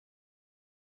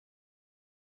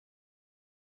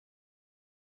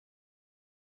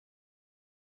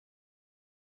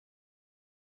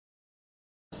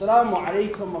Assalamu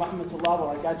alaikum wa rahmatullahi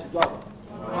wa barakatuh. Go. Wa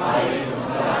alaikum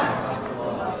assalam wa rahmatullahi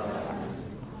wa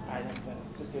barakatuh. Alright, that's better.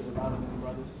 Sisters and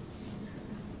brothers.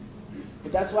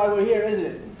 But that's why we're here, isn't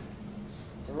it?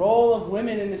 The role of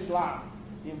women in Islam.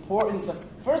 The importance of...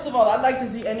 First of all, I'd like to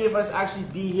see any of us actually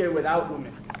be here without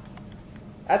women.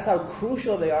 That's how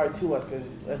crucial they are to us. Because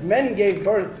if men gave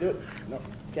birth...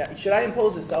 Should I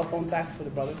impose a cell phone tax for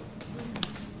the brothers?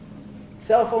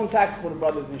 Cell phone tax for the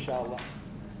brothers, inshallah.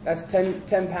 That's 10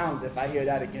 pounds if I hear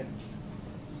that again.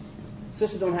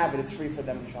 Sisters don't have it. It's free for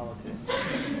them, inshallah, too.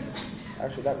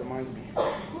 Actually, that reminds me.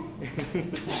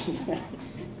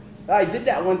 I did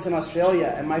that once in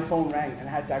Australia, and my phone rang, and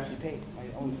I had to actually pay my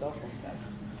own cell phone tax.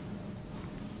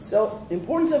 So,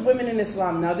 importance of women in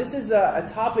Islam. Now, this is a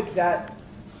topic that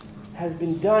has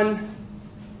been done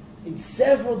in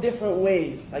several different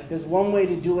ways. Like, there's one way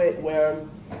to do it where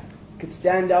you could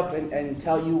stand up and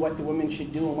tell you what the women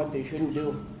should do and what they shouldn't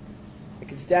do. I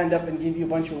could stand up and give you a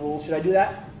bunch of rules. Should I do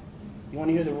that? You want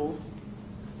to hear the rules?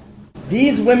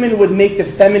 These women would make the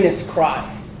feminists cry.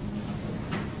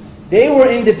 They were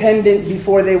independent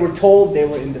before they were told they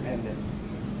were independent.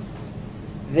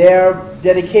 Their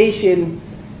dedication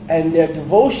and their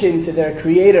devotion to their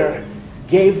Creator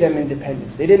gave them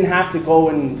independence. They didn't have to go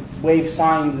and wave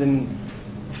signs and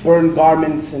burn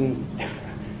garments and,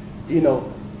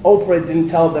 Oprah didn't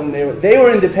tell them they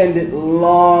were independent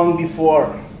long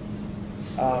before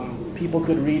people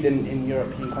could read in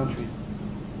European countries.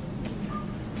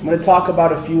 I'm going to talk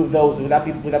about a few of those. Would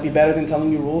that be better than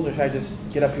telling you rules, or should I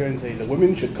just get up here and say the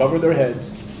women should cover their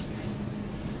heads,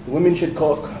 the women should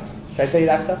cook? Should I tell you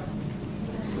that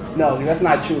stuff? No, that's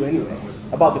not true anyway.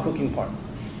 About the cooking part.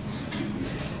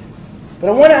 But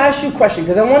I want to ask you a question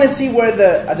because I want to see where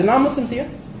are the non-Muslims here?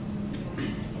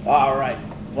 All right,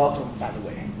 welcome by the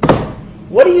way.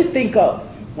 What do you think of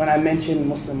when I mention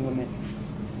Muslim women?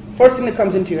 First thing that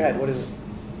comes into your head, what is it?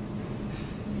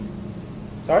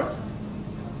 Sorry?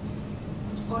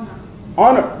 Honor.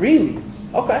 Honor, really?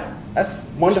 Okay, that's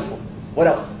wonderful. What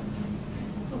else?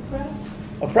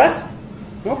 Oppressed. Oppressed?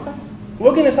 Okay.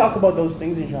 We're going to talk about those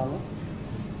things, inshallah.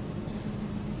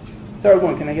 Third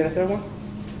one, can I get a third one?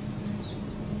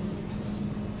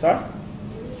 Sorry?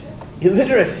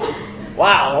 Illiterate.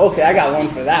 Wow, okay, I got one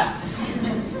for that.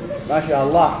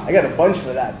 MashaAllah, I got a bunch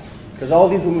for that. Because all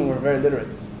these women were very literate.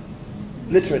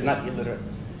 Literate, not illiterate.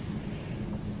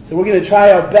 So we're going to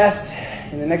try our best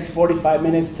in the next 45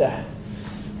 minutes to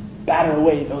batter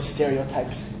away those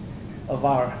stereotypes of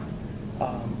our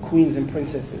queens and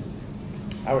princesses,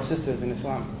 our sisters in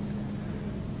Islam.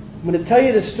 I'm going to tell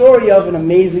you the story of an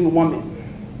amazing woman.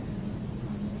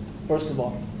 First of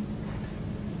all,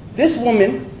 this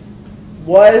woman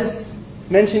was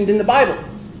mentioned in the Bible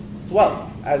as well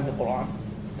as the Quran.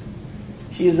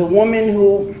 She is a woman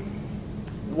who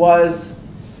was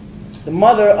the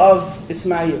mother of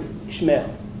Ishmael.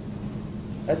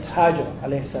 That's Hajar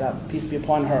alayhi salam, peace be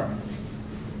upon her.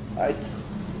 Right?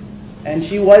 And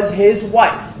she was his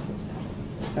wife.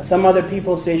 Now some other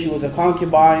people say she was a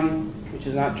concubine, which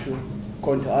is not true,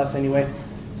 according to us anyway.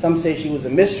 Some say she was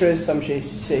a mistress, some say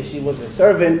she was a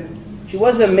servant. She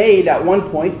was a maid at one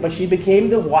point, but she became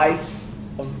the wife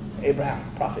of Abraham,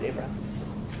 Prophet Abraham.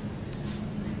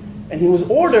 And he was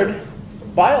ordered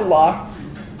by Allah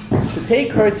to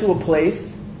take her to a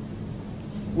place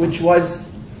which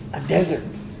was a desert.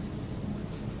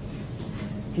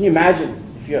 Can you imagine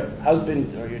if your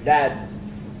husband or your dad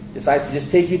decides to just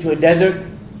take you to a desert,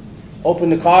 open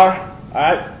the car,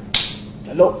 alright,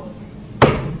 hello,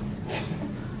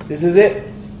 this is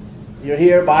it. You're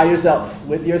here by yourself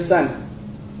with your son.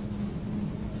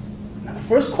 Now the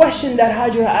first question that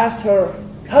Hajar asked her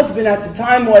husband at the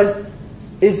time was,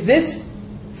 is this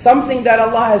something that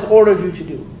Allah has ordered you to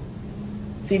do?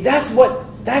 See, that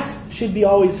should be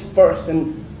always first.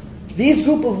 And these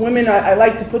group of women, I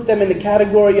like to put them in the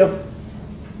category of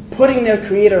putting their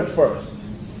Creator first.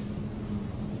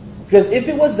 Because if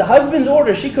it was the husband's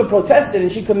order, she could protest it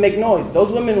and she could make noise.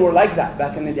 Those women were like that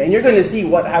back in the day. And you're going to see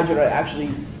what Hajar actually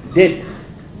did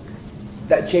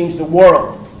that changed the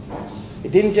world.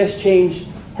 It didn't just change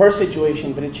her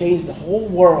situation, but it changed the whole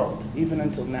world, even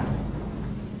until now.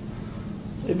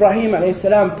 So Ibrahim alayhi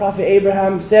salam, Prophet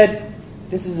Abraham said,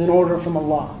 this is an order from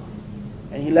Allah.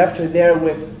 And he left her there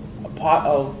with a pot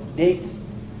of dates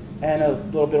and a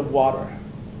little bit of water.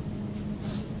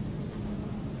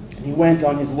 And he went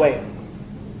on his way.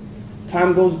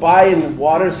 Time goes by and the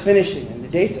water is finishing and the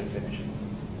dates are finishing.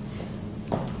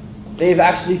 They've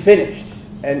actually finished.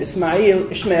 And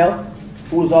Ishmael,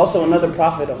 who was also another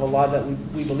prophet of Allah that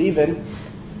we believe in,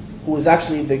 who was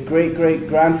actually the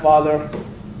great-great-grandfather,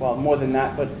 well, more than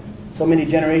that, but so many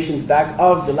generations back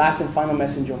of the last and final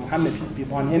messenger, Muhammad, peace be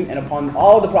upon him, and upon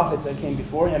all the prophets that came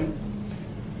before him,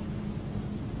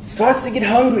 starts to get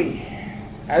hungry,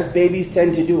 as babies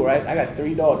tend to do, right? I got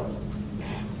 3 daughters.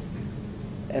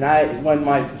 And when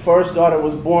my first daughter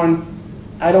was born,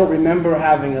 I don't remember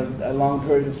having a long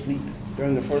period of sleep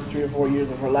during the first 3 or 4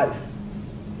 years of her life.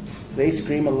 They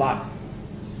scream a lot,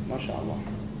 mashallah.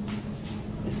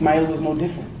 Ismail was no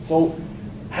different. So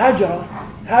Hajar,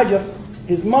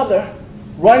 his mother,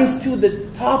 runs to the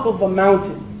top of a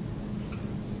mountain.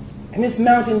 And this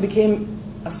mountain became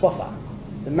a Safa,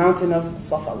 the mountain of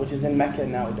Safa, which is in Mecca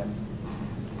nowadays.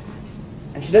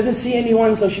 And she doesn't see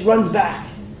anyone, so she runs back.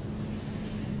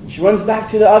 And she runs back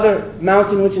to the other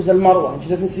mountain, which is Al-Marwa, and she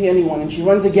doesn't see anyone, and she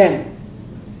runs again.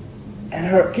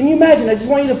 And can you imagine? I just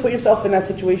want you to put yourself in that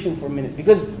situation for a minute,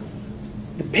 because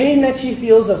the pain that she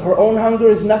feels of her own hunger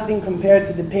is nothing compared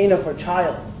to the pain of her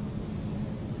child.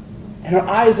 And her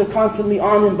eyes are constantly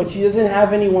on him, but she doesn't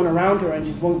have anyone around her, and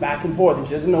she's going back and forth, and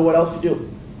she doesn't know what else to do.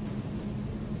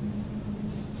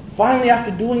 So finally,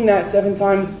 after doing that 7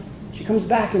 times, she comes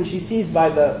back and she sees by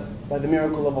the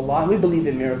miracle of Allah, and we believe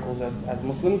in miracles as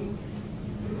Muslims,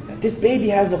 that this baby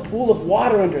has a pool of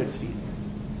water under its feet.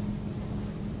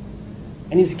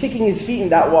 And he's kicking his feet in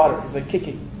that water. He's like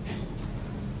kicking.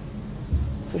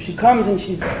 So she comes and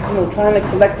she's trying to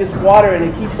collect this water, and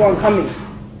it keeps on coming.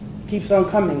 It keeps on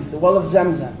coming. It's the well of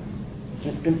Zamzam. And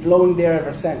it's been flowing there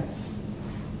ever since.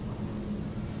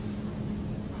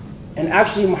 And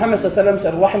actually Muhammad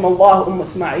said, Rahim Allah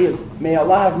Ismail. May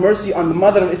Allah have mercy on the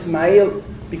mother of Ismail,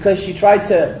 because she tried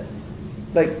to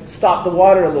stop the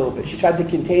water a little bit. She tried to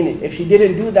contain it. If she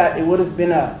didn't do that, it would have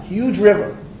been a huge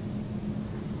river.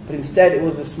 But instead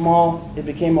it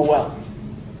became a well.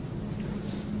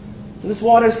 So this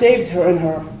water saved her and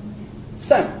her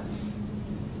son.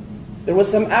 There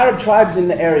was some Arab tribes in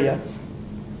the area,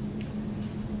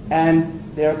 and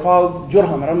they are called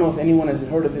Jurham. I don't know if anyone has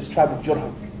heard of this tribe of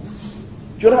Jurham.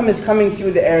 Jurham is coming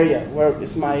through the area where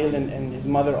Ismail and his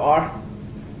mother are.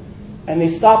 And they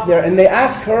stop there and they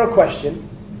ask her a question.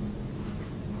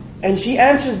 And she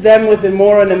answers them with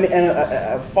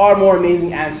a far more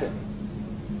amazing answer.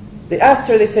 They asked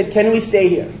her, they said, "Can we stay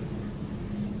here?"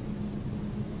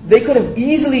 They could have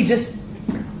easily just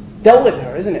dealt with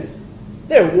her, isn't it?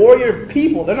 They're warrior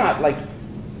people. They're not like,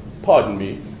 "Pardon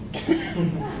me."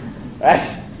 Right?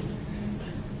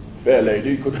 Fair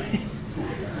lady, could we?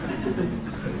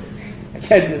 I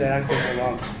can't do that accent for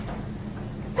long.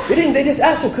 They just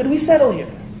asked her, "Could we settle here?"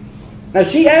 Now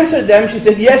she answered them, she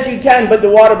said, "Yes, you can, but the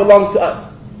water belongs to us."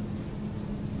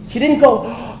 She didn't go,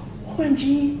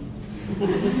 "OMG,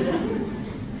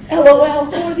 LOL,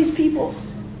 who are these people?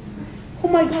 Oh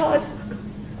my God."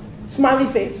 Smiley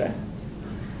face, right?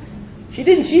 She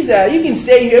didn't, she said, "You can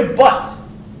stay here, but,"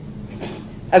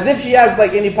 as if she has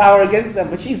any power against them,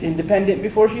 but she's independent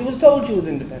before she was told she was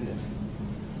independent.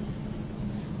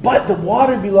 "But the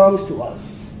water belongs to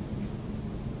us."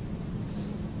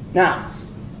 Now,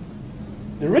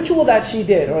 the ritual that she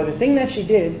did, or the thing that she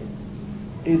did,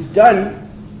 is done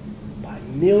by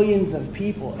millions of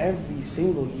people every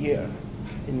single year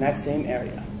in that same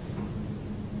area.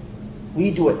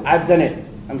 We do it. I've done it.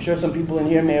 I'm sure some people in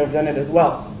here may have done it as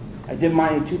well. I did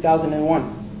mine in 2001,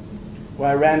 where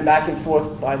I ran back and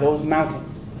forth by those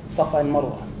mountains, Safa and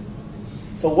Marwa.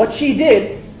 So what she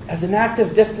did, as an act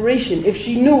of desperation, if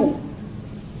she knew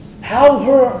how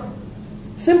her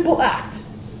simple act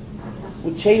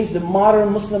would change the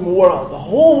modern Muslim world, the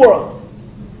whole world,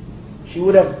 she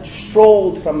would have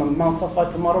strolled from Mount Safa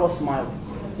to Marwa smiling,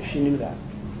 if she knew that.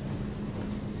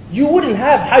 You wouldn't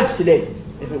have Hajj today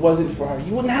if it wasn't for her.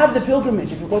 You wouldn't have the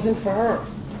pilgrimage if it wasn't for her.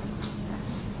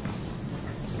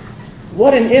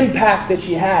 What an impact that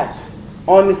she had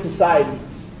on the society,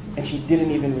 and she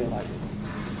didn't even realize it.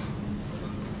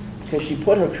 Because she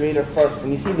put her Creator first.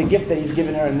 And you see the gift that He's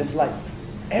given her in this life.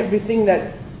 Everything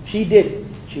that she did,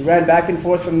 she ran back and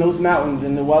forth from those mountains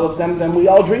in the well of Zamzam. We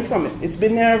all drink from it. It's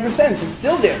been there ever since. It's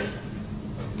still there.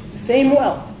 The same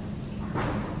well.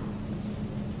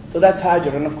 So that's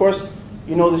Hajar. And of course,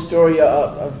 you know the story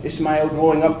of Ishmael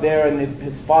growing up there, and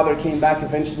his father came back,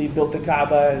 eventually built the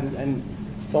Kaaba, and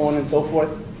so on and so forth.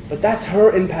 But that's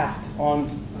her impact on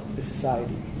the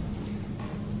society.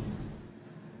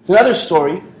 It's another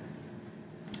story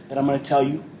that I'm going to tell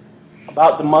you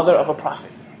about the mother of a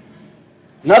prophet.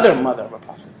 Another mother of a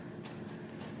prophet.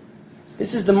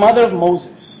 This is the mother of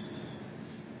Moses.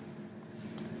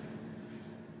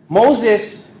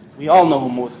 Moses, we all know who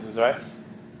Moses is, right?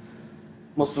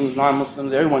 Muslims,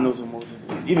 non-Muslims, everyone knows who Moses is.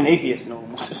 Even atheists know who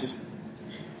Moses is.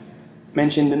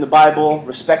 Mentioned in the Bible,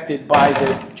 respected by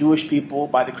the Jewish people,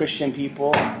 by the Christian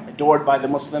people, adored by the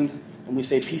Muslims. and we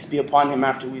say peace be upon him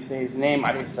after we say his name,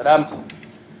 alayhi salam.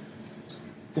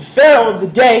 The Pharaoh of the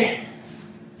day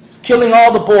was killing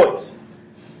all the boys.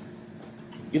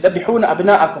 يُذَبِّحُونَ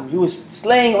أَبْنَاءَكُمْ. He was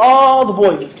slaying all the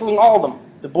boys. He was killing all of them,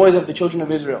 the boys of the children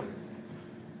of Israel.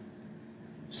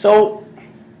 So,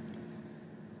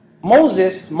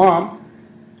 Moses' mom,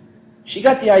 she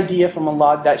got the idea from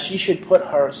Allah that she should put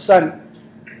her son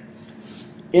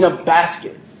in a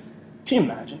basket. Can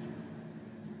you imagine?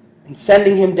 And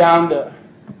sending him down the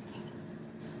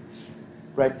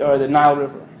Nile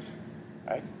River.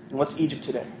 Right? And what's Egypt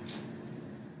today?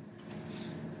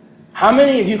 How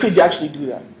many of you could actually do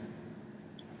that?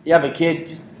 You have a kid,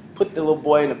 just put the little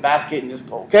boy in a basket and just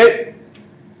go, okay,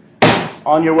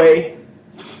 on your way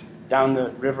down the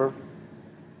river.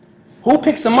 Who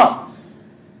picks him up?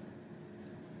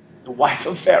 The wife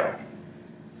of Pharaoh.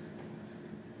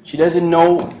 She doesn't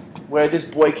know where this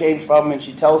boy came from, and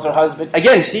she tells her husband.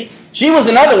 Again, she was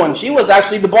another one. She was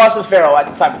actually the boss of Pharaoh at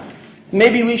the time.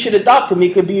 Maybe we should adopt him. He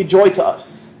could be a joy to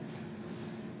us.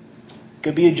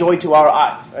 Could be a joy to our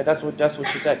eyes. Right? That's what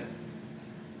she said.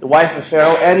 The wife of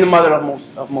Pharaoh and the mother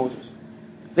of Moses.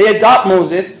 They adopt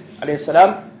Moses, alayhi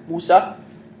salam, Musa,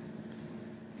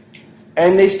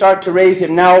 and they start to raise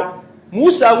him. Now,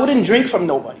 Musa wouldn't drink from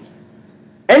nobody.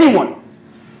 Anyone.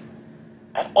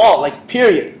 At all, like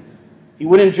period. He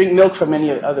wouldn't drink milk from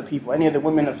any other people. Any of the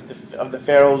women of the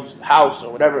Pharaoh's house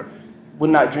or whatever would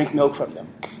not drink milk from them.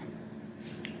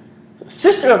 So the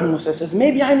sister of Musa says,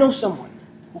 maybe I know someone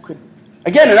who could.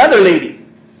 Again, another lady.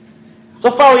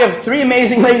 So far we have 3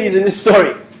 amazing ladies in this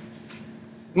story.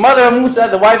 The mother of Musa,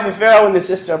 the wife of Pharaoh, and the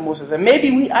sister of Musa. And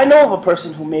maybe I know of a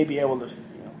person who may be able to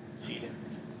feed him.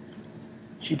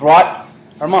 She brought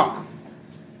her mom.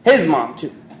 His mom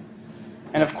too.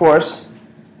 And of course,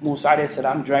 Musa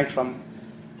ﷺ drank from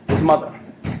his mother,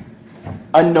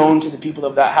 unknown to the people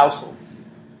of that household.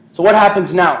 So what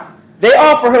happens now? They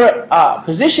offer her a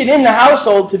position in the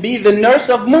household to be the nurse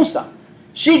of Musa.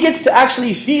 She gets to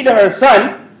actually feed her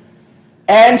son,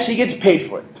 and she gets paid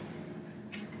for it.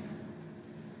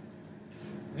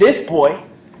 This boy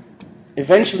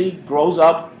eventually grows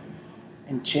up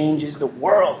and changes the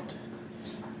world.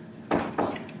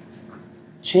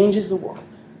 Changes the world.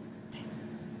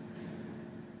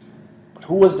 But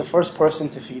who was the first person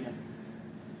to feed him?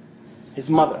 His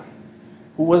mother.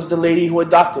 Who was the lady who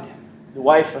adopted him? The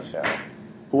wife of Pharaoh.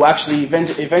 Who actually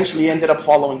eventually ended up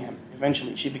following him.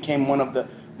 Eventually, she became one of the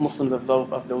Muslims of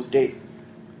those days.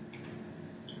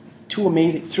 3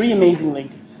 amazing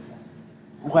ladies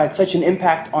who had such an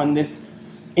impact on this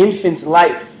infant's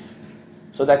life,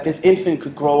 so that this infant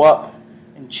could grow up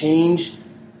and change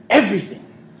everything.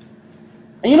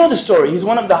 And you know the story. He's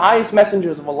one of the highest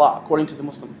messengers of Allah, according to the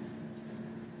Muslim.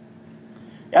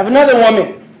 You have another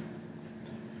woman,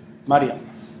 Maryam.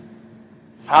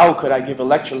 How could I give a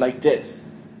lecture like this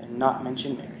and not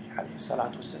mention Mary, alayhi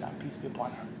salatu wasalam, peace be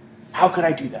upon her? How could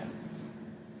I do that?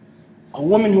 A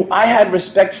woman who I had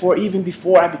respect for even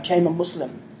before I became a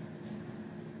Muslim.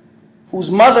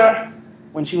 Whose mother,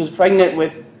 when she was pregnant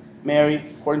with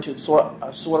Mary, according to Surah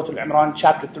Al-Imran,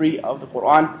 chapter 3 of the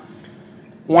Quran,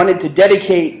 wanted to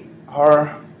dedicate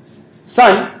her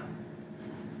son,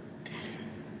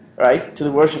 right, to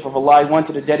the worship of Allah.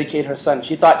 Wanted to dedicate her son.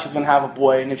 She thought she was going to have a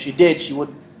boy, and if she did, she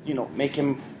would, make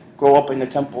him grow up in the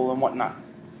temple and whatnot.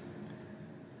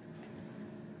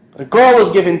 But a girl was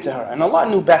given to her, and Allah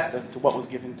knew best as to what was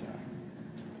given to her.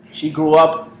 She grew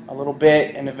up a little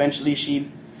bit, and eventually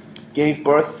she gave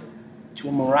birth to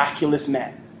a miraculous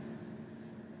man.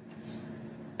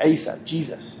 Eesa,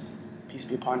 Jesus, peace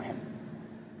be upon him.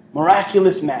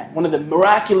 Miraculous man, one of the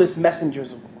miraculous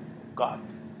messengers of God,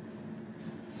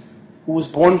 who was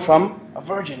born from a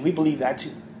virgin. We believe that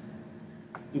too.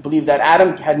 We believe that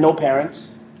Adam had no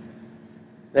parents,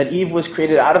 that Eve was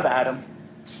created out of Adam,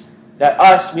 that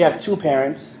us, we have 2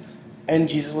 parents, and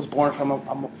Jesus was born from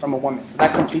a woman. So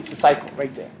that completes the cycle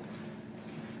right there.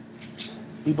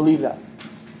 We believe that.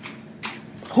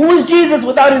 Who is Jesus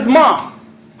without his mom?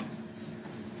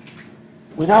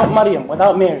 Without Maryam,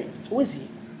 without Mary? Who is he?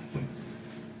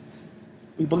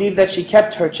 We believe that she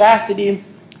kept her chastity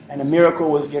and a miracle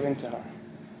was given to her.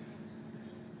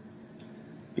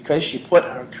 Because she put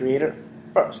her Creator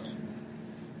first.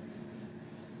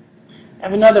 I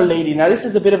have another lady. Now this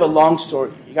is a bit of a long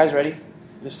story. You guys ready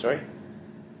for this story?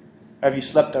 Or have you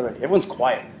slept already? Everyone's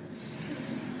quiet.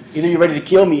 Either you're ready to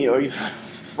kill me, or you've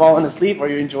fallen asleep, or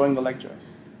you're enjoying the lecture.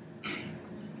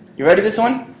 You ready for this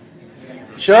one?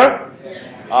 Sure?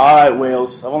 Alright,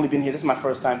 Wales. I've only been here. This is my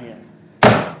first time here.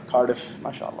 Cardiff,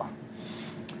 mashallah.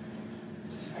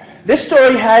 This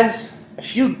story has a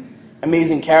few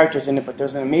amazing characters in it, but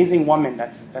there's an amazing woman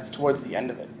that's towards the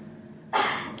end of it.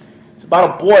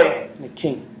 about a boy and a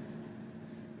king.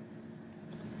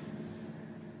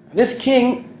 This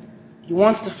king, he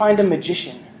wants to find a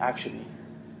magician, actually,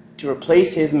 to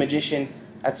replace his magician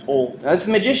that's old. Now, this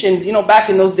magicians, back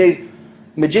in those days,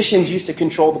 magicians used to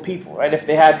control the people, right? If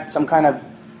they had some kind of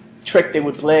trick they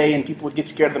would play and people would get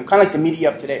scared of them, kind of like the media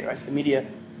of today, right? The media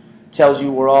tells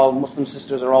you we're all, Muslim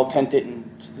sisters are all tented and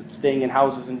staying in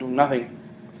houses and doing nothing.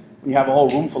 When you have a whole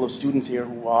room full of students here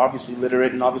who are obviously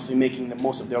literate and obviously making the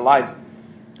most of their lives.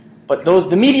 But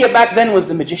the media back then was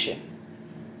the magician.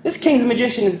 This king's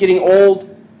magician is getting old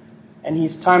and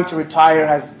his time to retire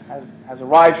has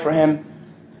arrived for him.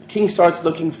 So the king starts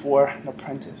looking for an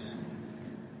apprentice.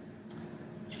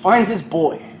 He finds this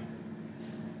boy.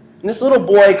 And this little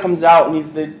boy comes out and he's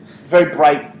very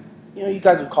bright. You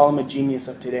guys would call him a genius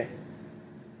of today,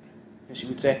 as you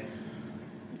would say.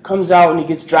 He comes out and he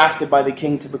gets drafted by the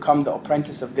king to become the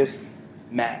apprentice of this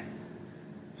man,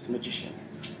 this magician.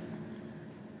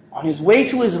 On his way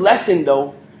to his lesson,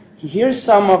 though, he hears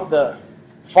some of the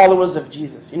followers of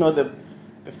Jesus.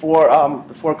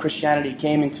 Before Christianity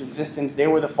came into existence, they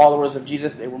were the followers of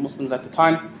Jesus. They were Muslims at the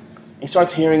time. He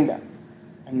starts hearing them,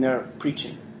 and they're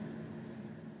preaching.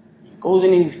 He goes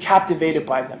in and he's captivated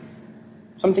by them.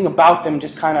 Something about them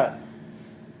just kind of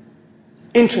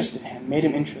interested him, made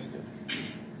him interested.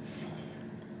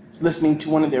 He's listening to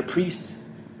one of their priests.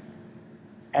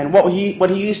 And what he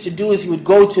used to do is he would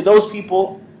go to those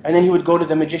people, and then he would go to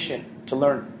the magician to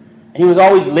learn. And he was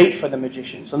always late for the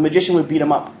magician. So the magician would beat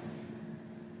him up.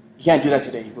 You can't do that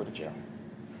today, you go to jail.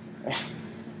 Right?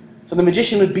 So the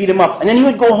magician would beat him up. And then he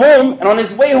would go home, and on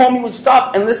his way home he would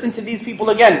stop and listen to these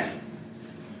people again.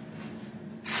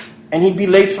 And he'd be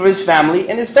late for his family,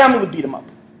 and his family would beat him up.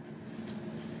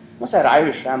 Must have had an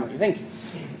Irish family, you think?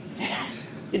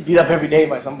 He'd beat up every day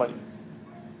by somebody.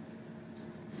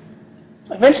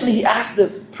 So eventually he asked the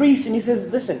priest, and he says,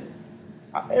 listen,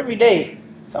 every day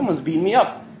someone's beating me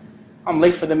up. I'm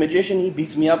late for the magician, he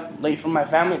beats me up. Late for my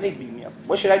family, they beat me up.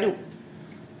 What should I do?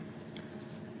 He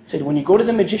said, when you go to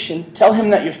the magician, tell him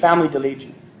that your family delayed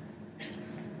you.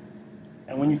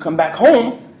 And when you come back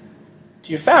home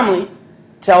to your family,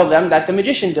 tell them that the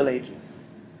magician delayed you.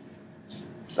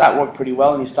 So that worked pretty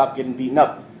well, and he stopped getting beaten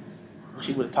up.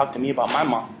 She would have talked to me about my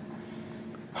mom.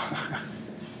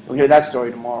 We'll hear that story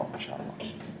tomorrow, inshallah.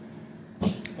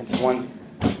 In Swansea.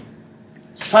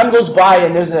 Time goes by,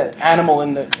 and there's an animal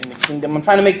in the kingdom. I'm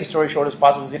trying to make the story short as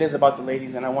possible because it is about the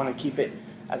ladies, and I want to keep it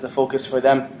as a focus for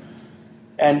them.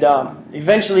 And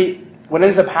eventually, what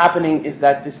ends up happening is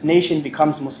that this nation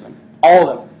becomes Muslim. All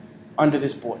of them, under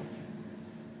this boy.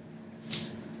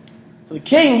 So the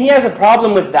king, he has a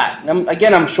problem with that.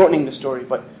 Again, I'm shortening the story,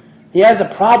 but he has a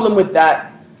problem with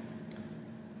that.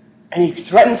 And he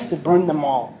threatens to burn them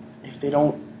all if they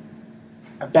don't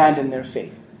abandon their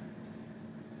faith.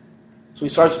 So he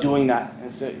starts doing that. And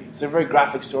it's a very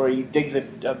graphic story. He digs a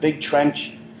big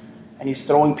trench, and he's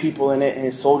throwing people in it, and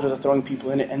his soldiers are throwing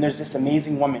people in it. And there's this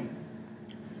amazing woman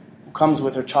who comes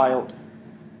with her child.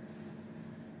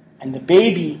 And the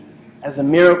baby, as a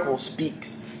miracle,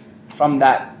 speaks from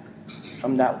that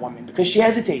woman, because she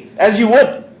hesitates, as you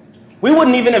would. We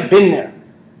wouldn't even have been there.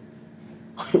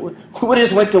 We would have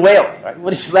just went to Wales, right? We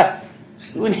would have just left.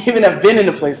 We wouldn't even have been in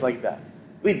a place like that.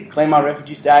 We'd claim our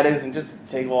refugee status and just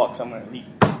take a walk somewhere and leave.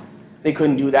 They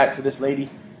couldn't do that, so this lady,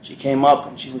 she came up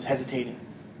and she was hesitating.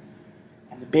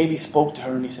 And the baby spoke to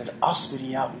her and he said,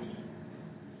 Asbiri ya ummi.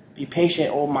 Be patient,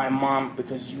 oh my mom,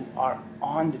 because you are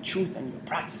on the truth and you're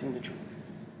practicing the truth.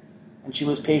 And she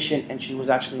was patient, and she was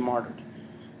actually martyred.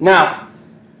 Now,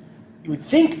 you would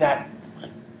think that what a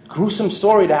gruesome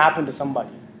story to happen to somebody.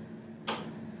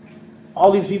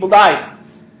 All these people died.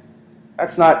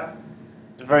 That's not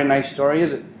a very nice story,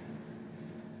 is it?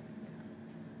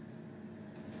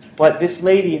 But this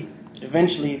lady,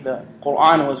 eventually the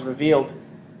Quran was revealed,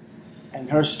 and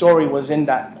her story was in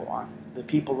that Quran. Those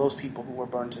people who were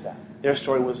burned to death, their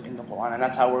story was in the Quran, and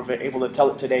that's how we're able to tell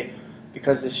it today,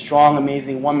 because this strong,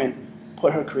 amazing woman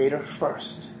put her Creator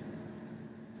first.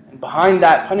 And behind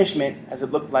that punishment, as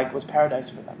it looked like, was paradise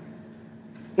for them.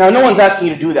 Now, no one's asking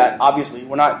you to do that, obviously.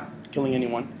 We're not killing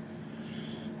anyone.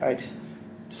 Right?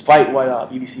 Despite what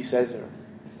BBC says or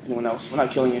anyone else. We're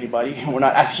not killing anybody. We're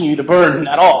not asking you to burn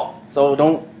at all. So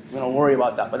don't worry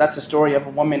about that. But that's the story of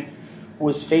a woman who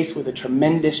was faced with a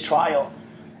tremendous trial,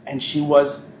 and she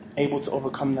was able to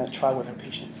overcome that trial with her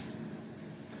patience.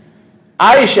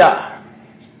 Aisha,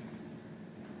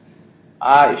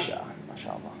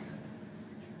 mashallah.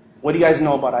 What do you guys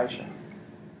know about Aisha?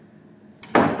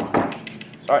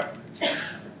 Sorry.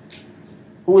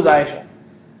 Who was Aisha?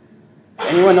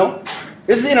 Anyone know?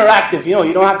 This is interactive,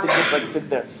 you don't have to just sit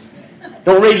there.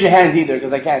 Don't raise your hands either,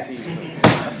 because I can't see you.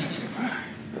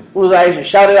 Who's Aisha?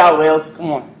 Shout it out, Wales.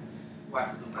 Come on.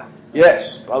 Wife of the Prophet.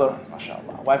 Yes, brother.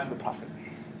 MashaAllah. Wife of the Prophet.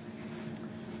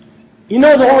 You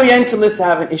know the Orientalists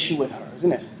have an issue with her,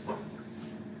 isn't it?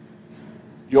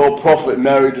 Your Prophet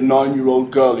married a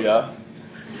 9-year-old girl, yeah?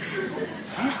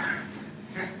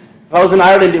 If I was in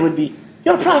Ireland, it would be,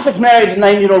 your Prophet married a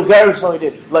 9-year-old girl, so he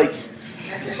did. Like,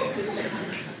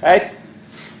 right?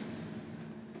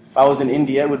 If I was in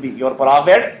India, it would be, your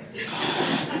Prophet.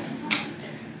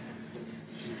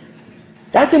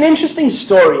 That's an interesting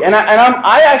story, and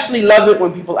I actually love it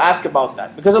when people ask about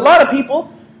that, because a lot of people,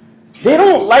 they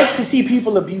don't like to see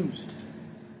people abused.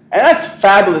 And that's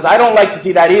fabulous. I don't like to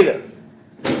see that either.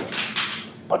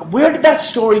 But where did that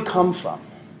story come from?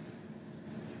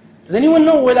 Does anyone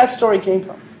know where that story came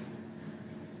from?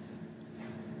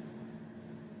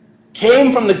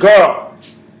 Came from the girl.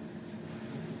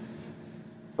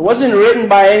 It wasn't written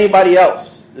by anybody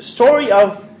else. The story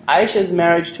of Aisha's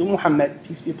marriage to Muhammad,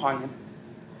 peace be upon him,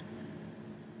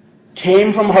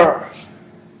 came from her.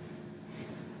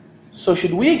 So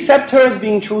should we accept her as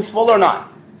being truthful or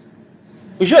not?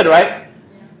 We should, right?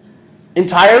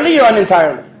 Entirely or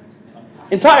unentirely?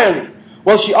 Entirely.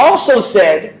 Well, she also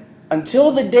said,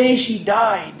 until the day she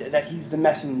died, that he's the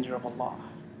messenger of Allah.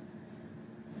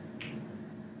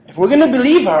 If we're going to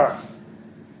believe her,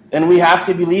 then we have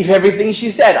to believe everything she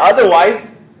said.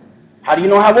 Otherwise, how do you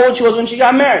know how old she was when she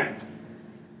got married?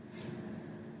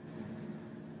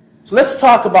 So let's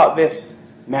talk about this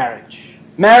marriage.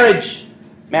 Marriage.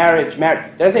 Marriage.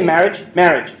 Marriage. Did I say marriage?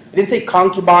 Marriage. I didn't say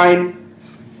concubine.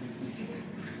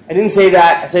 I didn't say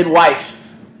that. I said wife.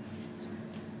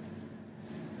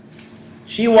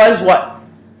 She was what?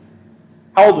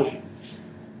 How old was she?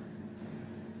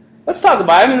 Let's talk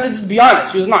about it. I mean, let's be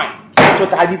honest. She was 9. That's what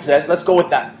the hadith says. Let's go with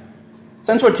that.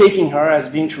 Since we're taking her as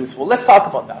being truthful, let's talk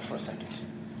about that for a second.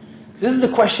 This is a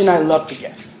question I love to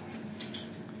get.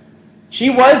 She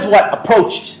was what?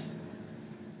 Approached.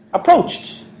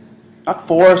 Approached. Not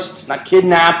forced, not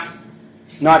kidnapped,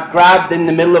 not grabbed in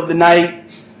the middle of the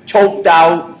night, choked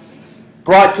out,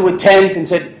 brought to a tent and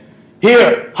said,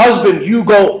 here, husband, you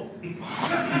go.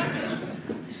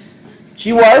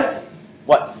 She was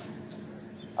what?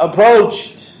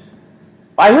 Approached.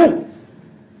 By who?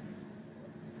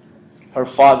 Her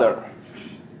father.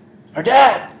 Her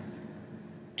dad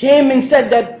came and said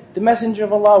that the messenger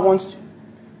of Allah wants to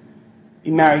be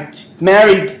married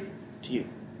to you.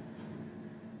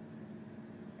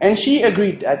 And she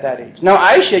agreed at that age. Now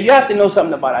Aisha, you have to know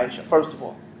something about Aisha, first of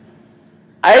all.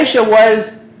 Aisha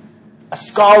was a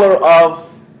scholar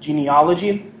of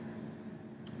genealogy.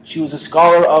 She was a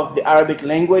scholar of the Arabic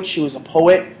language. She was a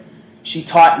poet. She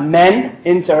taught men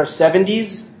into her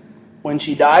 70s when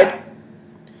she died.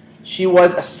 She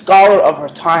was a scholar of her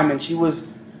time, and she was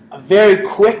a very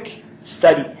quick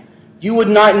study. You would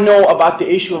not know about the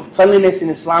issue of cleanliness in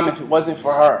Islam if it wasn't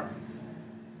for her.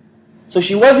 So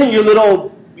she wasn't your little,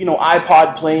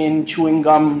 iPod playing, chewing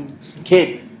gum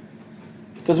kid.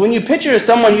 Because when you picture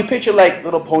someone, you picture like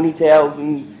little ponytails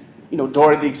and,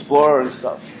 Dora the Explorer and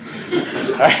stuff.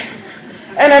 Right?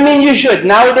 And I mean, you should.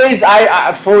 Nowadays,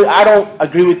 I don't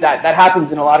agree with that. That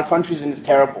happens in a lot of countries and it's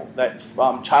terrible. That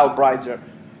child brides are,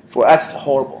 that's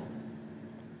horrible.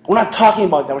 We're not talking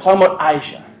about that. We're talking about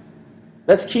Aisha.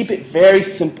 Let's keep it very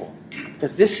simple.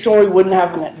 Because this story wouldn't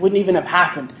even have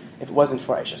happened if it wasn't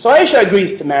for Aisha. So Aisha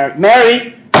agrees to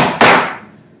marry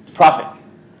the Prophet.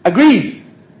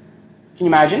 Agrees. Can you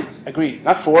imagine? Agrees.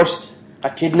 Not forced,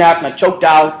 not kidnapped, not choked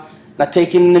out, not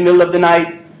taken in the middle of the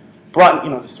night. Brought,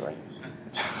 the story.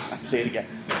 I have to say it again.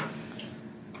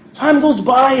 Time goes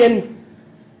by and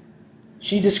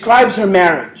she describes her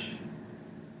marriage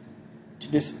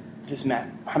to this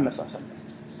man, Muhammad sallallahu alaihi wasallam.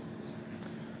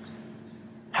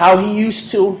 How he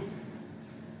used to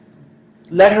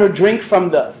let her drink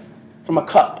from a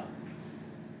cup.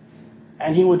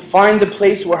 And he would find the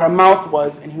place where her mouth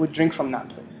was and he would drink from that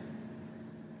place.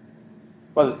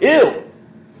 Brothers, ew!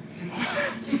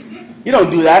 You don't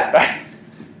do that, right?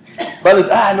 Brothers,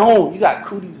 no, you got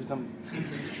cooties or something.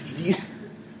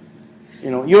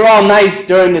 You're all nice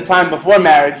during the time before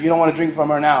marriage. You don't want to drink from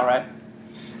her now, right?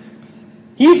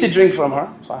 He used to drink from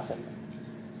her.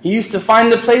 He used to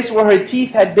find the place where her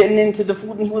teeth had bitten into the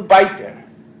food and he would bite there.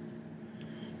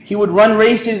 He would run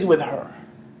races with her.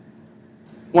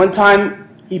 One time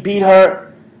he beat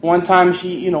her. One time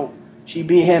she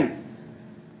beat him.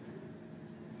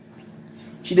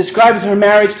 She describes her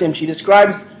marriage to him. She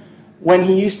describes when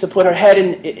he used to put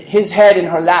his head in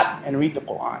her lap and read the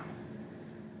Quran.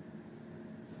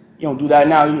 You don't do that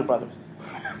now, you brothers.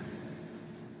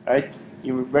 Right?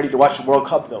 You're ready to watch the World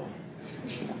Cup though.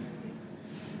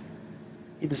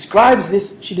 she describes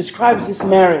this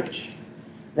marriage,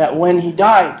 that when he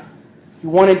died, he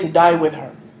wanted to die with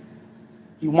her.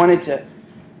 He wanted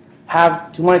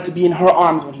to be in her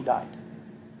arms when he died.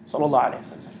 Sallallahu Alaihi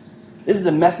Wasallam. This is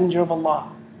the messenger of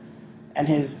Allah and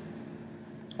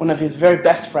one of his very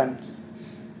best friends.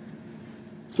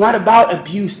 It's not about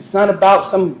abuse. It's not about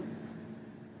some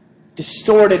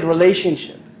distorted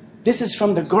relationship. This is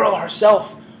from the girl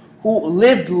herself who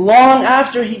lived long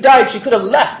after he died. She could have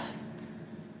left.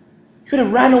 She could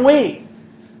have ran away.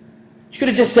 She could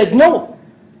have just said no.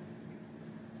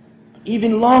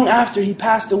 Even long after he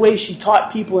passed away, she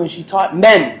taught people and she taught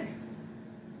men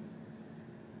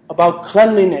about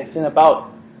cleanliness and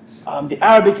about the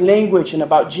Arabic language and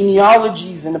about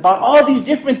genealogies and about all these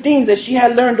different things that she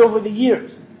had learned over the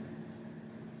years.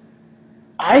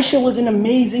 Aisha was an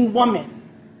amazing woman.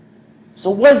 So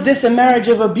was this a marriage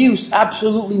of abuse?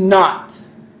 Absolutely not.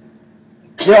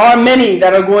 There are many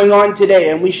that are going on today,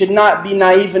 and we should not be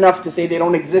naive enough to say they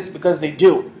don't exist, because they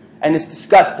do, and it's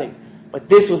disgusting. But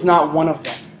this was not one of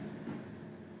them.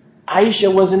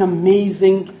 Aisha was an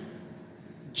amazing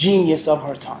genius of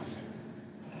her time.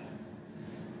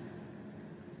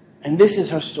 And this is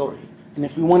her story. And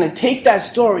if we want to take that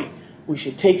story, we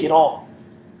should take it all.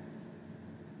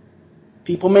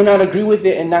 People may not agree with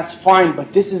it, and that's fine,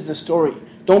 but this is the story.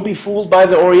 Don't be fooled by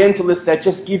the Orientalists that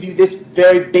just give you this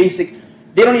very basic.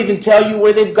 They don't even tell you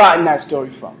where they've gotten that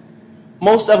story from.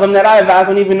 Most of them that I've asked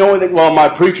don't even know where well, my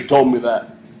preacher told me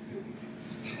that.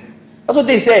 That's what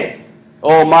they say.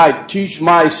 Oh, my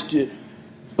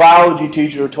biology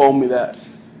teacher told me that.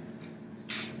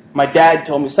 My dad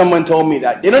told me, someone told me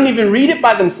that. They don't even read it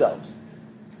by themselves.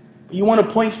 You want to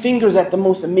point fingers at the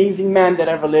most amazing man that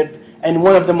ever lived and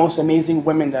one of the most amazing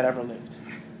women that ever lived.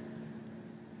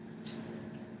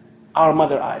 Our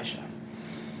mother Aisha.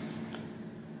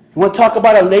 You want to talk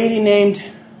about a lady named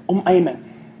Ayman.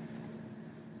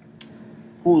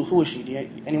 Who is she?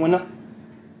 Anyone know?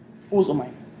 Who's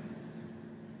Ayman?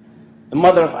 The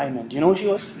mother of Ayman. Do you know who she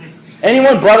was?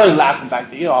 Anyone? Brother laughing back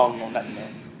there. You all know nothing, man.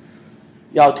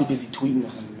 Y'all too busy tweeting or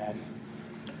something, man.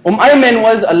 Ayman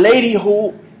was a lady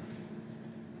who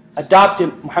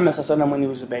adopted Muhammad when he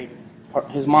was a baby.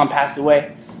 His mom passed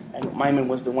away, and Ayman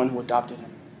was the one who adopted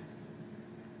him.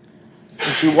 So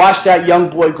she watched that young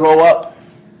boy grow up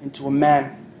into a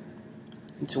man,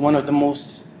 into one of the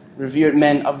most revered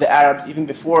men of the Arabs, even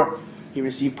before he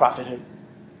received prophethood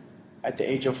at the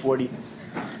age of 40.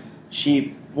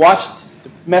 She watched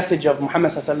the message of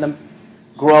Muhammad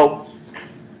grow.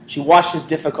 She watched his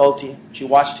difficulty. She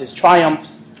watched his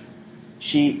triumphs.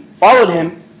 She followed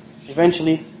him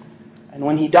eventually, and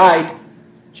when he died,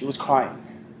 she was crying.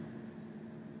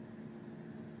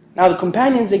 Now the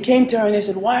companions, they came to her and they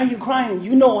said, "Why are you crying?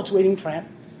 You know what's waiting for him."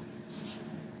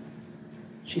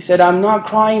 She said, "I'm not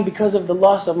crying because of the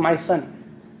loss of my son."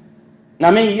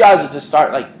 Now many of you guys will just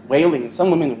start like wailing, and some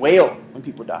women wail when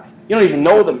people die. You don't even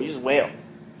know them, you just wail.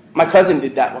 My cousin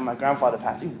did that when my grandfather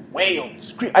passed. He wailed,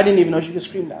 screamed. I didn't even know she could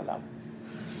scream that loud.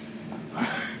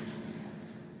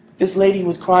 This lady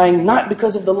was crying not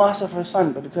because of the loss of her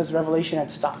son, but because revelation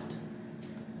had stopped.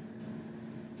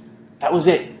 That was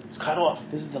it. It was cut off.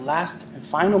 This is the last and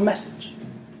final message.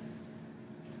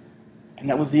 And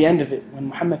that was the end of it when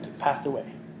Muhammad passed away.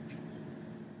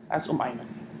 That's Ayman.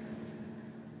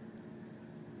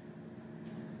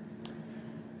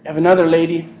 You have another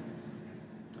lady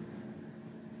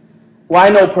who I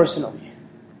know personally.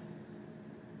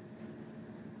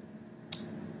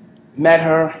 Met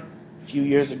her a few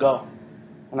years ago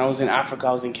when I was in Africa.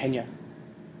 I was in Kenya.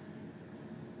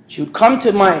 She would come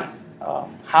to my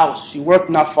house. She worked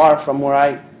not far from where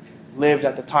I lived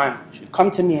at the time. She would come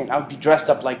to me and I would be dressed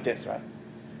up like this, right?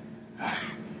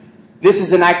 This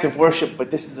is an act of worship,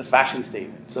 but this is a fashion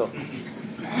statement. So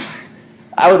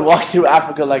I would walk through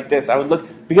Africa like this. I would look,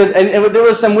 and there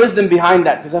was some wisdom behind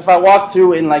that, because if I walked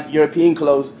through in like European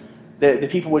clothes, the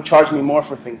people would charge me more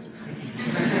for things.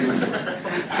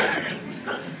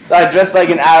 So I dressed like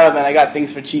an Arab and I got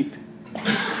things for cheap.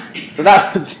 So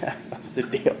that was the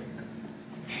deal.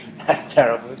 That's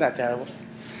terrible. It's not terrible.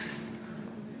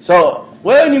 So,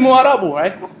 well, ni Muarabu,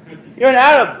 right? You're an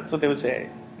Arab. That's what they would say.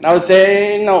 And I would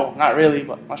say, no, not really,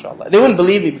 but mashallah. They wouldn't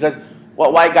believe me because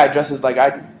what white guy dresses like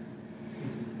I do?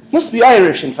 Must be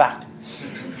Irish, in fact.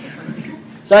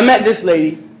 So I met this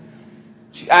lady.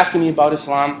 She asked me about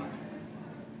Islam.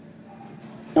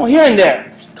 Here and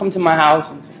there. She'd come to my house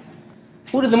and say,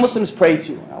 who do the Muslims pray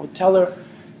to? And I would tell her,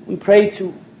 we pray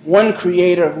to one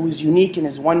creator who is unique in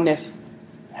his oneness,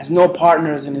 has no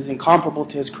partners, and is incomparable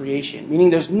to his creation. Meaning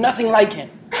there's nothing like him.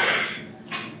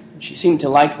 And she seemed to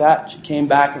like that. She came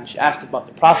back and she asked about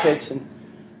the prophets, and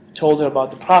I told her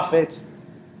about the prophets.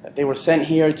 that they were sent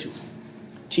here to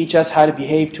teach us how to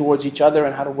behave towards each other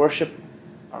and how to worship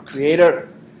our Creator.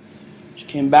 She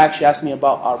came back, she asked me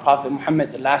about our Prophet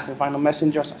Muhammad, the last and final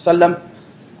messenger, sallallahu.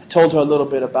 I told her a little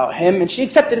bit about him, and she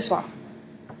accepted Islam.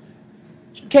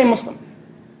 She became Muslim.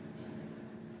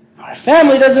 Our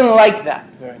family doesn't like that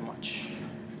very much.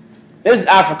 This is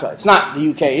Africa, it's not the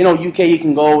UK. You know, UK you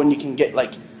can go and you can get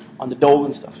like on the dole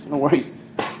and stuff, no worries.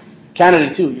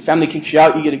 Canada too, your family kicks you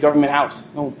out, you get a government house,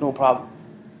 no problem.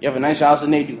 You have a nicer house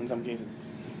than they do in some cases.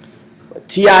 But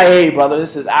TIA, brother,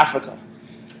 this is Africa.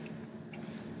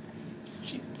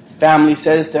 Family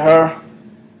says to her,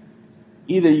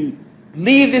 either you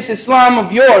leave this Islam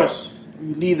of yours, or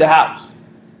you leave the house.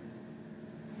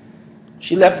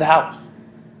 She left the house.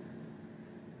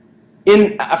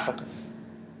 In Africa.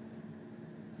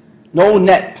 No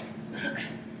net.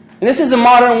 And this is a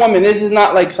modern woman. This is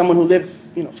not like someone who lived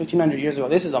 1,500 years ago.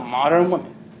 This is a modern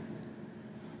woman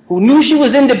who knew she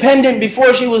was independent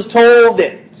before she was told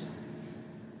it.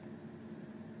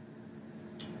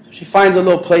 So she finds a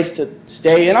little place to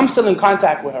stay, and I'm still in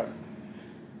contact with her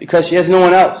because she has no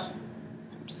one else.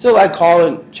 Still, I call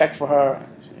and check for her.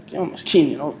 She's like,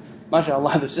 Maskeen,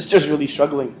 mashallah, the sister's really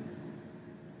struggling.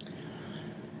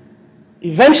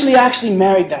 Eventually, I actually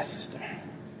married that sister.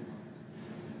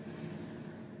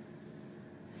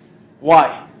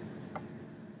 Why?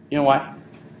 You know why?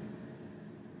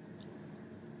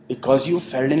 Because you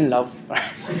fell in love.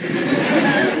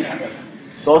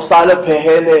 So saal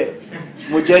pehle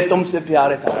mujhe tumse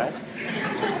pyar tha, right?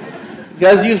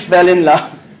 Because you fell in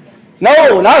love.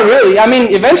 No, not really. I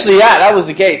mean, eventually, yeah, that was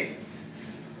the case.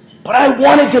 But I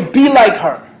wanted to be like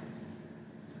her.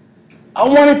 I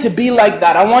wanted to be like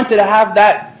that. I wanted to have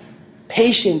that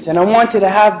patience, and I wanted to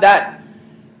have that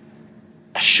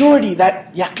surety,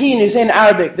 that yaqeen is in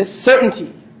Arabic, this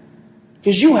certainty.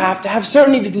 Because you have to have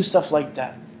certainty to do stuff like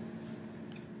that.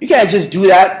 You can't just do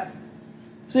that.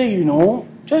 Say,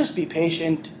 just be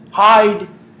patient, hide.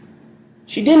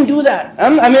 She didn't do that.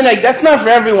 I mean, like, that's not for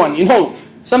everyone,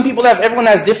 Some people everyone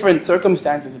has different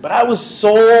circumstances. But I was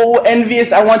so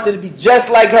envious, I wanted to be just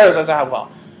like her. So I said,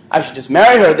 well, I should just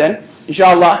marry her then,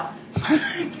 inshallah.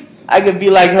 I could be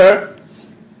like her.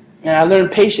 And I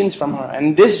learned patience from her.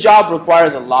 And this job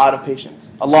requires a lot of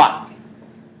patience. A lot.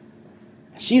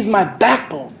 She's my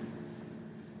backbone.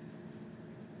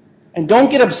 And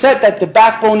don't get upset that the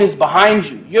backbone is behind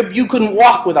you. You couldn't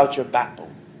walk without your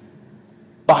backbone.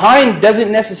 Behind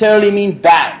doesn't necessarily mean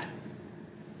bad.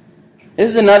 This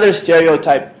is another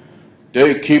stereotype.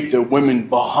 They keep their women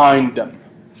behind them.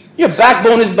 Your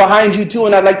backbone is behind you too,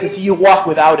 and I'd like to see you walk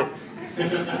without it.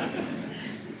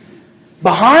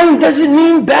 Behind doesn't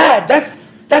mean bad.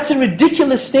 That's a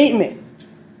ridiculous statement.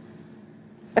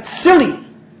 That's silly,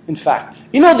 in fact.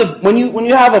 When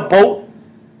you have a boat,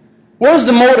 where's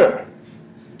the motor?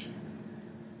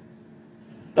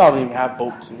 Y'all don't even have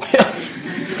boats in Wales.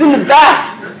 It's in the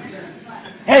back.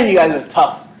 And you guys are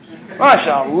tough.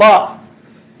 MashaAllah.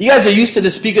 You guys are used to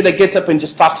the speaker that gets up and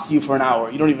just talks to you for an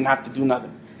hour. You don't even have to do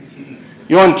nothing.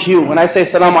 You're on cue. When I say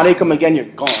Assalamu alaikum again, you're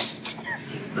gone.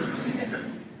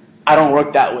 I don't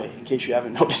work that way, in case you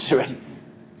haven't noticed already.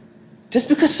 Just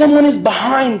because someone is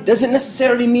behind doesn't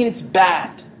necessarily mean it's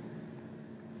bad.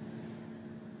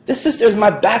 This sister is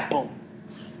my backbone.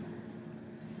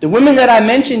 The women that I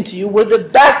mentioned to you were the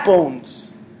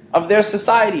backbones of their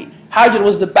society. Hajar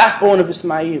was the backbone of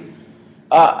Ismail.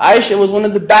 Aisha was one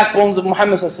of the backbones of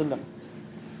Muhammad sallallahu alaihi wasallam.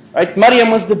 Right?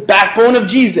 Maryam was the backbone of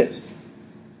Jesus.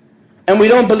 And we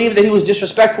don't believe that he was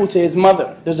disrespectful to his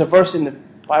mother. There's a verse in the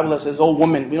Bible that says, "Oh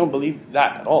woman," we don't believe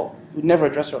that at all. We would never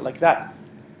address her like that.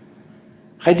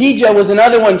 Khadija was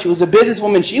another one. She was a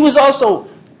businesswoman. She was also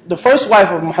the first wife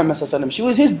of Muhammad sallallahu alaihi wasallam. She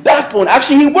was his backbone.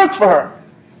 Actually, he worked for her.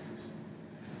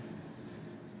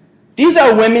 These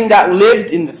are women that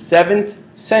lived in the 7th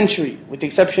century, with the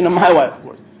exception of my wife, of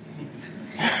course.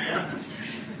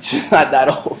 She's not that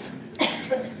old.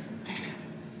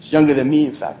 She's younger than me,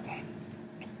 in fact.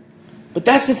 But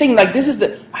that's the thing, like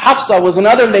Hafsah was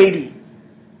another lady.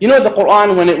 The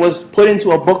Quran, when it was put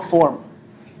into a book form,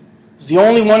 it's the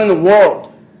only one in the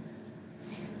world.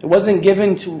 It wasn't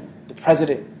given to the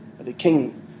president, or the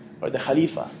king, or the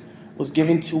Khalifa. It was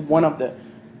given to one of the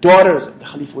daughters of the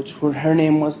Khalifa, which her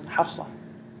name was Hafsah.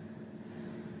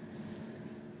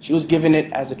 She was given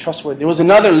it as a trustworthy. There was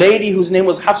another lady whose name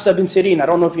was Hafsah bin Sirin. I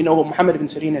don't know if you know who Muhammad bin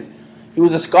Sirin is. He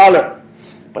was a scholar.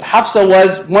 But Hafsah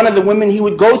was one of the women he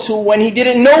would go to when he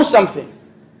didn't know something.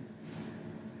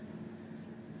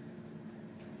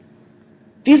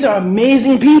 These are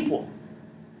amazing people.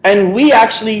 And we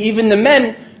actually, even the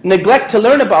men, neglect to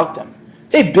learn about them.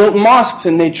 They built mosques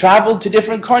and they traveled to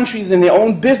different countries and they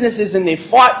owned businesses and they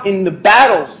fought in the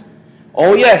battles.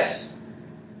 Oh yes.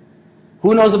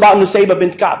 Who knows about Nusayba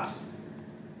bint Ka'b?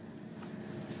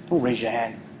 Don't raise your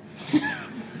hand.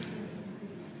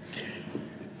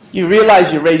 You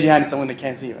realize you raise your hand to someone that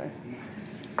can't see, right?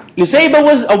 Nusayba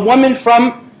was a woman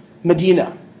from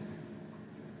Medina,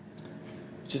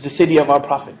 which is the city of our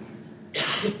Prophet.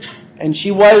 And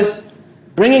she was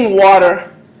bringing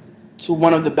water to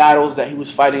one of the battles that he was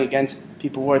fighting against.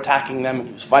 People were attacking them and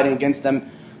he was fighting against them.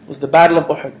 It was the Battle of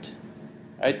Uhud.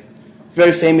 Right?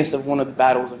 Very famous of one of the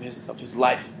battles of his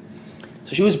life.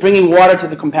 So she was bringing water to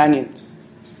the companions.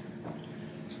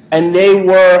 And they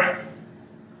were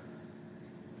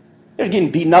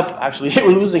getting beaten up, actually. They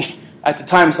were losing at the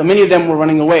time. So many of them were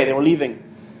running away. They were leaving.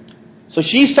 So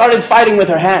she started fighting with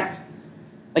her hands.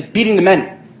 Like beating the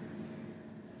men.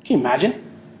 Can you imagine?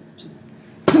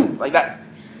 Like that.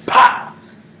 Pow!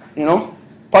 You know?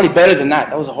 Probably better than that.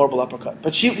 That was a horrible uppercut.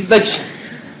 But she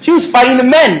was fighting the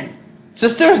men.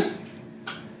 Sisters.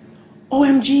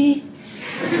 OMG.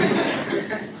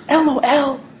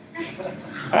 LOL.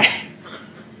 Right?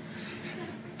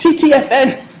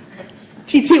 TTFN.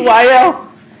 TTYL.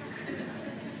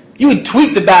 You would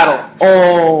tweet the battle.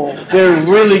 Oh, they're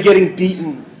really getting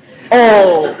beaten.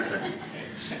 Oh,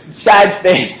 sad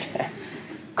face.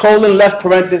 Colon left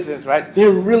parenthesis, right?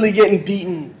 They're really getting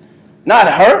beaten. Not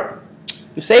her.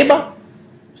 Nusayba.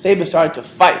 Nusayba started to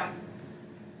fight.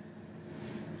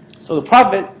 So the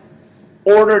Prophet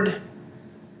ordered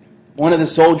one of the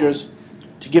soldiers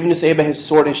to give Nusayba his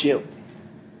sword and shield.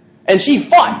 And she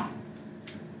fought.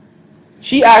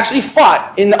 She actually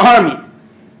fought in the army.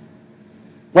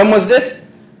 When was this?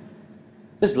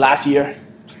 This last year.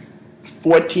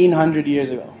 1400 years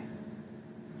ago.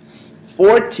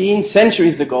 14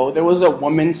 centuries ago, there was a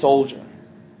woman soldier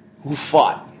who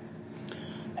fought.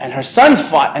 And her son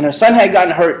fought, and her son had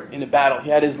gotten hurt in the battle. He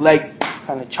had his leg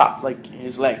kind of chopped, like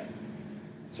his leg.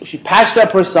 So she patched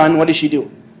up her son. What did she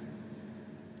do?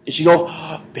 Did she go,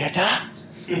 Beta?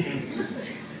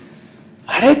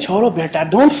 Are cholo beta,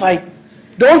 don't fight.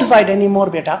 Don't fight anymore,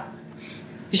 beta.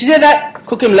 Did she say that?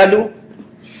 Cook him laddu.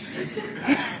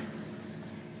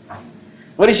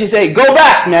 What did she say? Go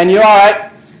back, man, you're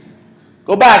alright.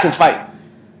 Go back and fight.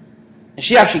 And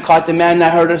she actually caught the man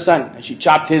that hurt her son, and she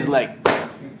chopped his leg.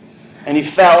 And he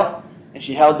fell, and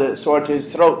she held the sword to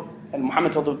his throat. And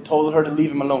Muhammad told her to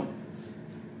leave him alone.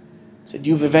 Said,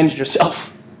 you've avenged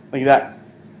yourself. Like that.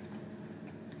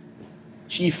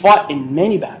 She fought in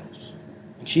many battles.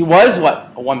 And she was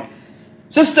what? A woman.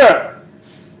 Sister,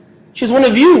 she's one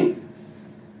of you.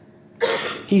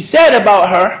 He said about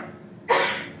her,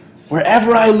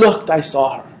 wherever I looked, I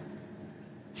saw her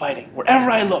fighting.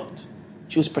 Wherever I looked,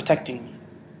 she was protecting me.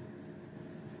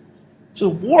 She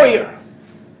was a warrior.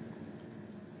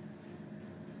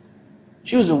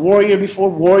 She was a warrior before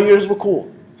warriors were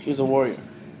cool. She was a warrior.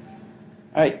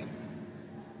 Alright?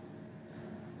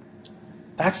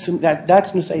 That's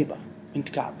Nusayba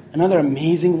bint Ka'b. Another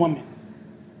amazing woman.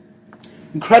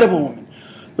 Incredible woman.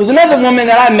 There's another woman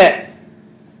that I met.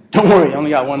 Don't worry, I only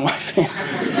got one wife.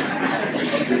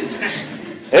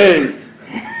 Hey.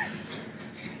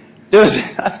 There was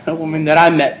another woman that I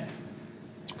met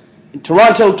in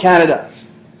Toronto, Canada,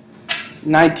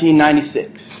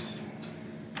 1996.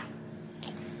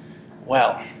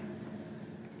 Well,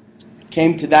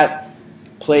 came to that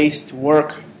place to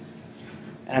work,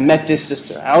 and I met this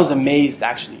sister. I was amazed,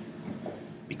 actually,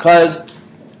 because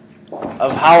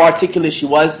of how articulate she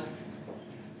was,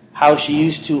 how she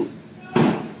used to...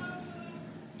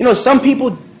 You know, some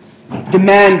people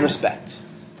demand respect.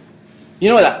 You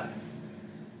know that?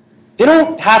 They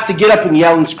don't have to get up and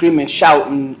yell and scream and shout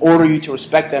and order you to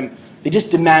respect them. They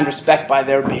just demand respect by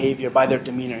their behavior, by their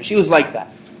demeanor. And she was like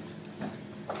that.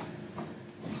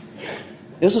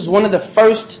 This was one of the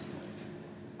first,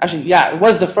 actually, yeah, it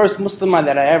was the first Muslimah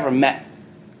that I ever met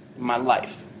in my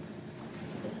life.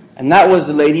 And that was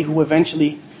the lady who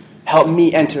eventually helped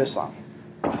me enter Islam.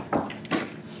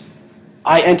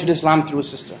 I entered Islam through a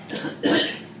sister.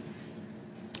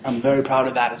 I'm very proud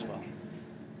of that as well.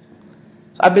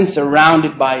 So I've been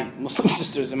surrounded by Muslim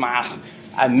sisters in my house.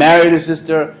 I married a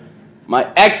sister. My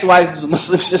ex-wife is a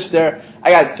Muslim sister.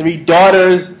 I got 3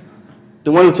 daughters.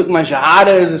 The one who took my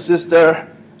shahada is a sister.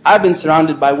 I've been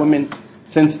surrounded by women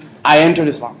since I entered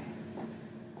Islam.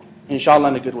 Inshallah,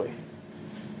 in a good way.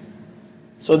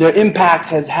 So their impact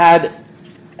has had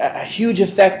a huge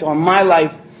effect on my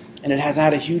life, and it has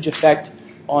had a huge effect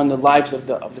on the lives of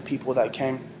the people that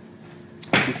came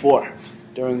before,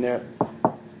 during their...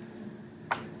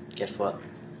 Guess what?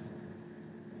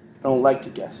 I don't like to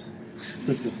guess.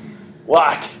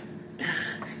 What?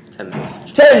 10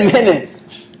 minutes. 10 minutes!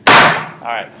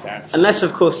 Alright, fair enough. Unless,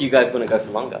 of course, you guys want to go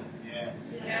for longer.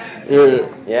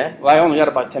 Yeah? Well, I only got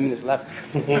about 10 minutes left.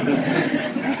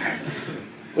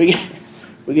 we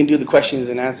can do the questions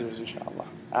and answers, inshallah,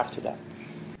 after that.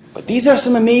 But these are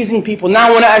some amazing people. Now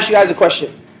I want to ask you guys a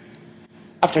question.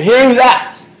 After hearing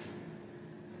that,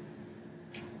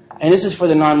 and this is for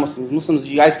the non-Muslims. Muslims,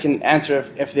 you guys can answer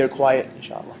if they're quiet,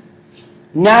 inshallah.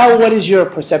 Now what is your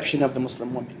perception of the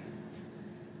Muslim woman?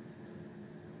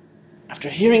 After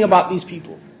hearing about these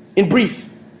people, in brief,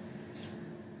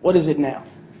 what is it now?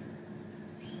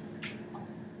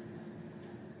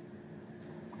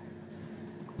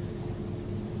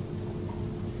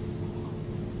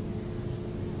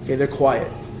 Okay, they're quiet.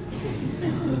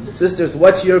 Sisters,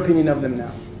 what's your opinion of them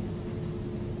now?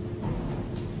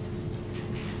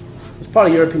 It's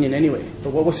probably your opinion anyway,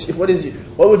 but what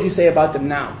would you say about them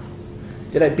now?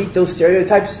 Did I beat those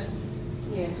stereotypes?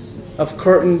 Yes. Of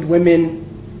curtained women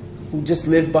who just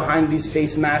live behind these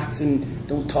face masks and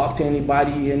don't talk to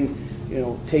anybody and,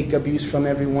 take abuse from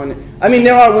everyone. I mean,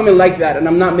 there are women like that, and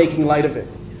I'm not making light of it.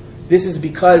 This is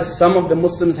because some of the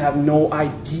Muslims have no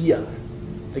idea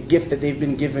the gift that they've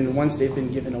been given once they've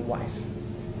been given a wife.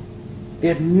 They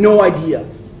have no idea.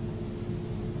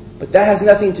 But that has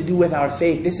nothing to do with our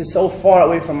faith. This is so far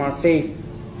away from our faith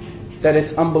that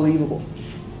it's unbelievable.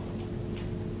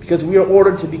 Because we are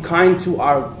ordered to be kind to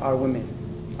our women,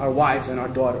 our wives and our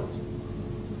daughters.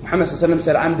 Muhammad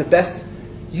said, I'm the best.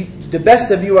 The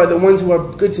best of you are the ones who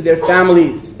are good to their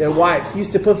families, their wives. He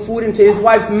used to put food into his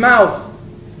wife's mouth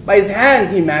by his hand,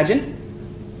 can you imagine?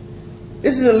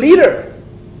 This is a leader.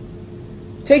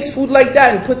 Takes food like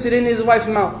that and puts it in his wife's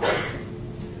mouth.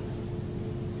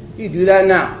 You do that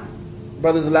now.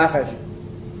 Brothers will laugh at you.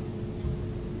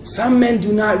 Some men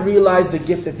do not realize the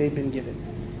gift that they've been given.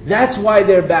 That's why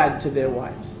they're bad to their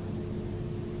wives.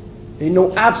 They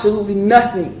know absolutely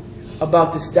nothing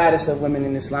about the status of women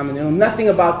in Islam, and they know nothing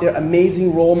about their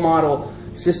amazing role model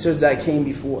sisters that came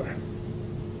before.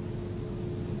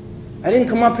 I didn't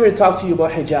come up here to talk to you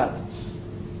about hijab.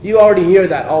 You already hear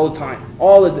that all the time.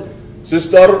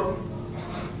 Sister,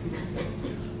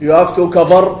 you have to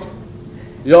cover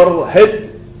your head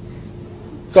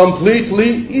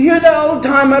completely. You hear that all the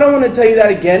time. I don't want to tell you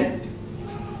that again.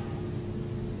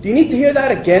 Do you need to hear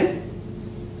that again?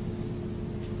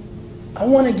 I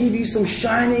want to give you some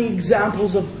shining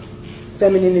examples of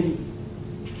femininity.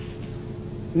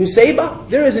 Nusayba,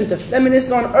 there isn't a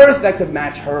feminist on earth that could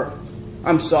match her.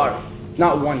 I'm sorry.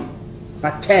 Not one.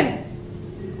 Not 10.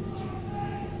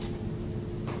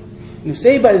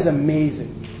 Nusayba is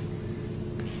amazing.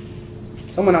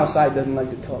 Someone outside doesn't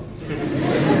like to talk.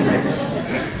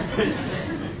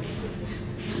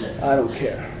 I don't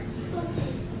care.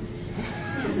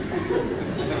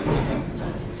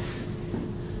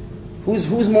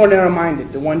 Who's more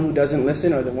narrow-minded? The one who doesn't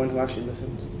listen or the one who actually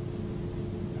listens?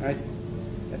 Right?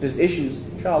 If there's issues,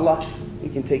 inshallah, we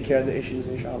can take care of the issues,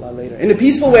 inshallah, later. In a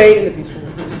peaceful way,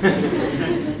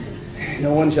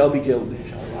 No one shall be killed,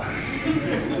 inshallah.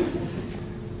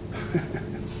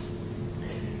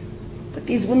 But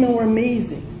these women were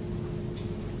amazing.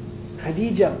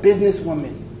 Khadija,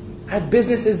 businesswoman, had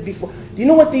businesses before. Do you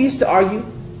know what they used to argue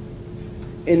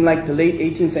in like the late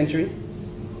 18th century?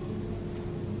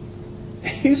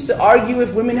 They used to argue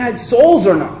if women had souls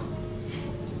or not.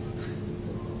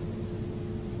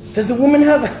 Does a woman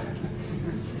have...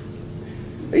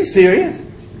 Are you serious?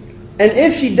 And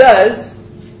if she does,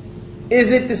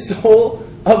 is it the soul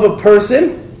of a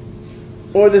person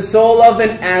or the soul of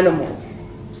an animal?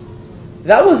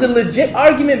 That was a legit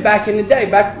argument back in the day,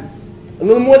 back a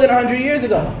little more than 100 years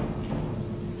ago.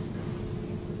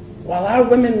 While our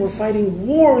women were fighting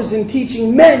wars and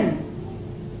teaching men,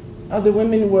 other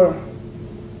women were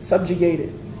subjugated.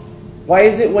 Why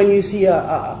is it when you see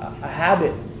a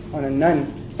habit on a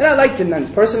nun, and I like the nuns,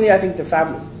 personally I think they're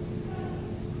fabulous.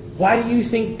 Why do you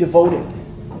think devoted?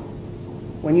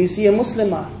 When you see a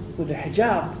Muslimah with a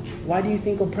hijab, why do you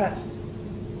think oppressed?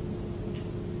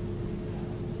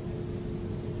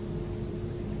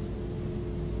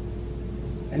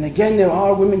 And again, there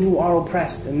are women who are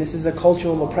oppressed, and this is a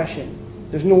cultural oppression.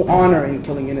 There's no honor in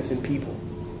killing innocent people.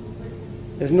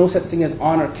 There's no such thing as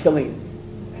honor killing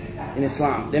in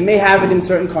Islam. They may have it in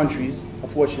certain countries,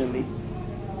 unfortunately,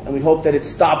 and we hope that it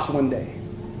stops one day.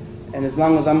 And as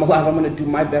long as I'm alive, I'm going to do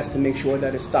my best to make sure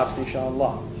that it stops,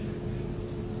 inshallah.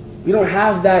 We don't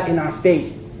have that in our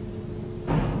faith.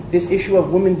 This issue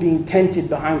of women being tented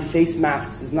behind face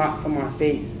masks is not from our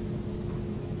faith.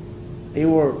 They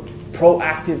were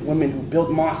proactive women who built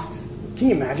mosques. Can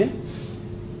you imagine?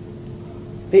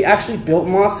 They actually built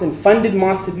mosques and funded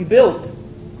mosques to be built.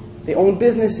 They owned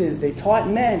businesses. They taught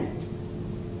men.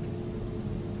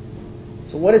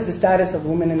 So what is the status of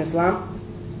women in Islam?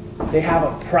 They have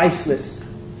a priceless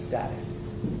status.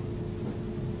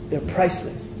 They're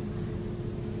priceless.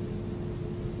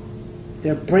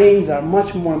 Their brains are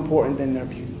much more important than their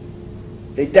beauty.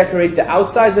 They decorate the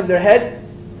outsides of their head,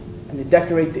 and they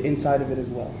decorate the inside of it as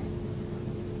well.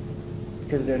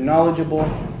 Because they're knowledgeable,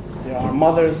 they are our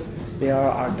mothers, they are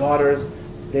our daughters,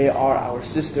 they are our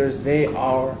sisters, they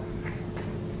are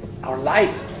our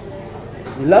life.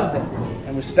 We love them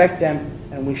and respect them,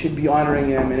 and we should be honoring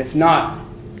them. And if not,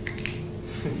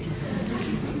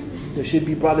 there should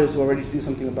be brothers who are ready to do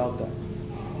something about that.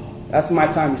 That's my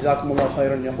time. جزاكم الله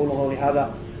خيرا. يقول قولي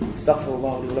هذا. استغفر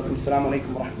الله لي ولكم. السلام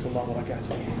عليكم ورحمة الله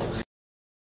وبركاته.